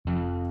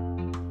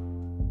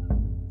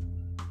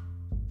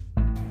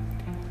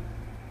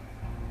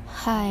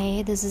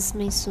Hi, this is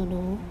me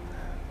Sunu.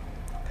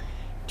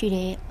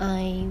 Today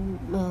I'm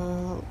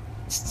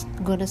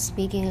gonna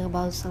speaking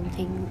about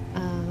something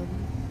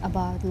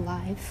about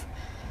life.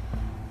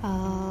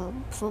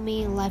 For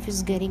me, life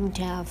is getting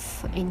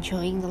tough.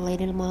 Enjoying the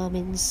little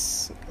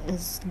moments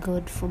is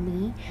good for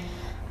me.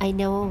 I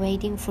know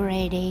waiting for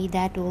a day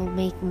that will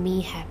make me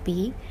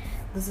happy.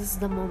 This is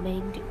the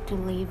moment to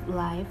live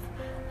life.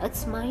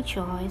 It's my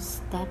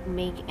choice that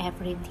make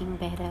everything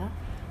better.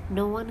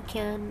 No one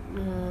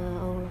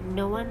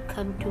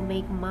come to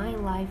make my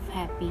life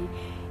happy.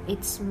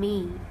 It's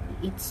me.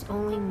 It's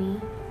only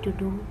me to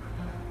do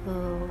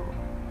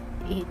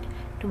it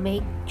to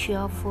make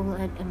cheerful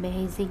and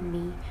amazing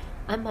me.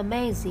 I'm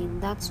amazing.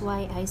 That's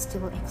why I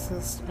still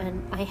exist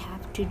and I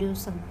have to do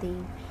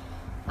something.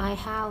 I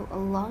have a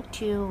lot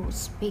to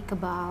speak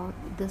about.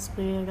 This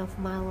period of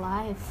my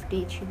life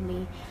teaching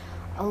me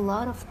a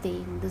lot of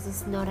things. This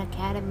is not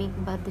academic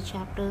but the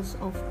chapters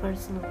of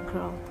personal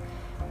growth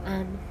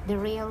and the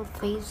real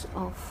face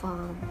of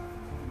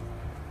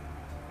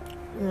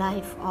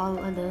life.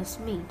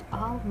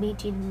 All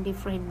meet in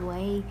different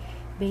way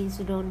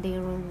based on their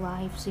own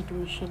life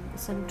situation.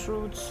 Some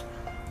truths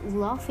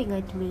laughing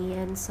at me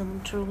and some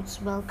truths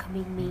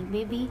welcoming me.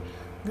 Maybe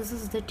this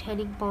is the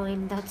turning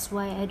point. That's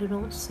why I do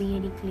not see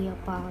any clear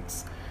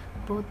paths.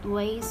 Both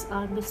ways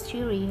are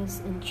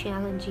mysterious and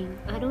challenging.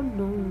 I don't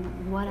know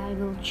what I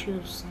will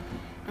choose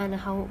and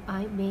how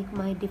I make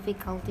my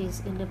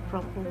difficulties in a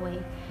proper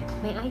way.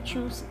 May I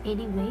choose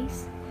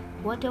anyways?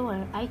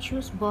 Whatever I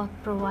choose, both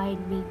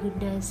provide me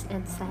goodness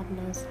and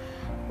sadness.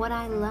 What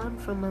I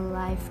learned from my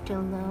life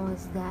till now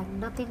is that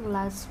nothing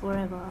lasts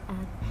forever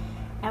and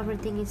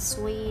everything is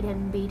sweet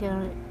and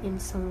bitter in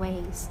some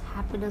ways.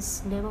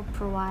 Happiness never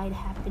provides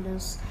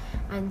happiness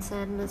and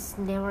sadness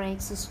never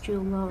exists too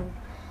long.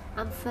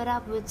 I'm fed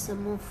up with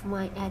some of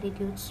my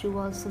attitudes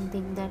towards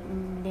something that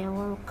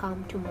never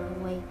come to my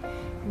way.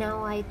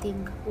 Now I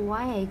think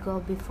why I go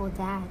before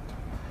that.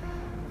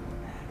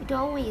 It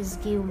always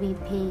give me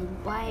pain.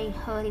 Why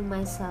hurting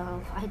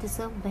myself? I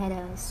deserve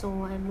better, so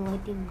I'm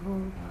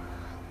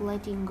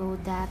letting go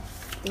that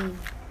thing.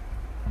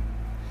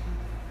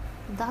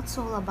 That's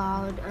all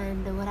about.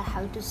 And what I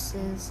have to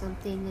say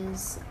something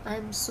is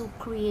I'm so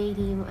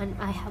creative and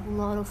I have a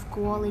lot of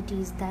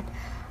qualities that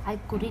I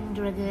couldn't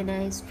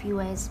recognize few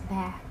years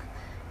back.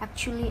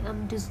 Actually,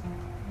 I'm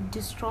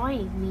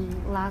destroying me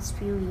last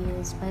few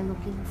years by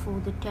looking for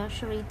the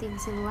tertiary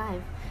things in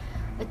life.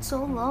 It's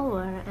all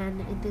over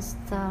and it is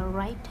the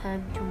right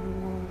time to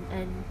move on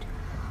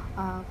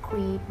and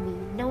create me.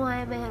 Now I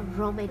am a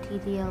raw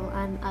material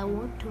and I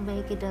want to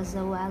make it as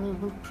a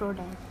valuable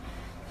product.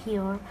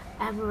 Here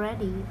I'm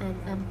ready and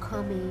I'm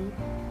coming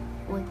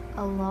with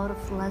a lot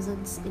of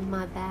lessons in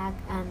my bag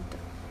and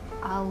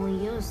I'll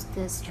use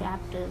these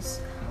chapters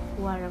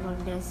wherever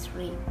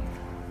necessary.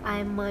 I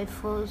am my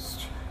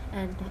first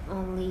and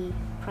only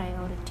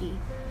priority.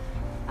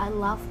 I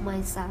love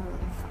myself.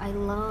 I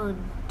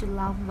learned to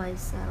love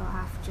myself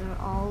after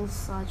all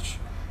such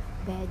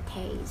bad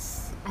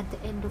days. At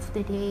the end of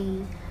the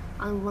day,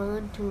 I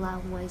learned to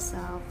love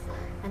myself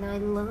and I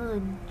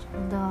learned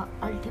the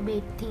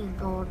ultimate thing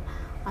or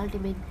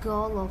ultimate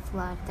goal of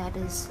life, that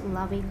is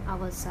loving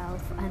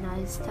ourselves, and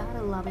I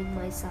started loving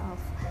myself.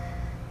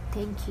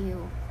 Thank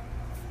you.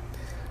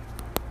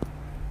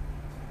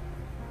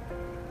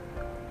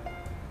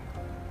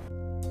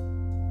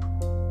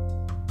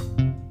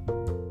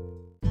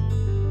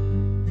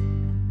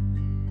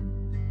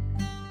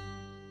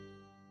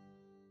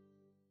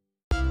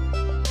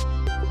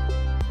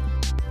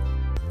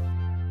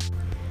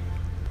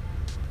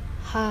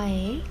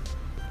 Hi.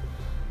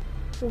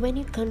 When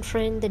you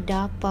confront the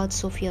dark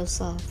parts of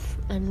yourself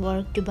and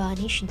work to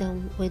banish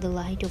them with the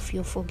light of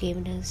your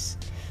forgiveness,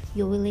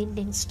 your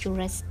willingness to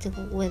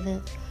wrestle with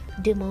the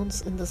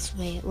demons in this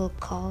way will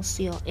cause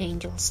your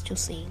angels to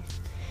sing.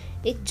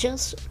 It's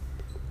just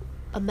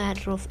a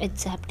matter of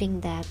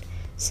accepting that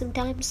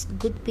sometimes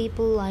good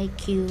people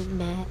like you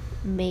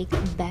make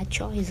bad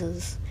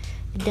choices.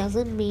 It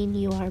doesn't mean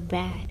you are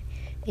bad,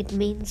 it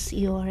means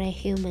you are a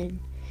human.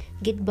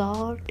 Get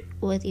bored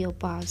with your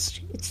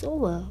past. It's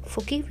over.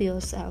 Forgive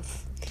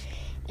yourself.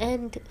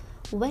 And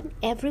when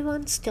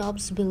everyone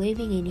stops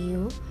believing in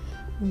you,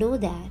 know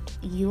that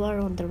you are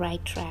on the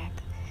right track.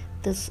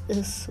 This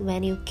is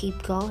when you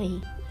keep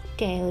going,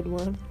 tired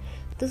one.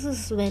 This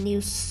is when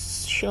you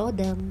show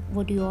them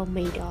what you are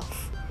made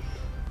of.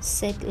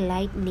 Set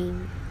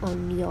lightning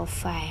on your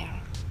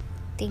fire.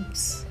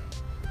 Thanks.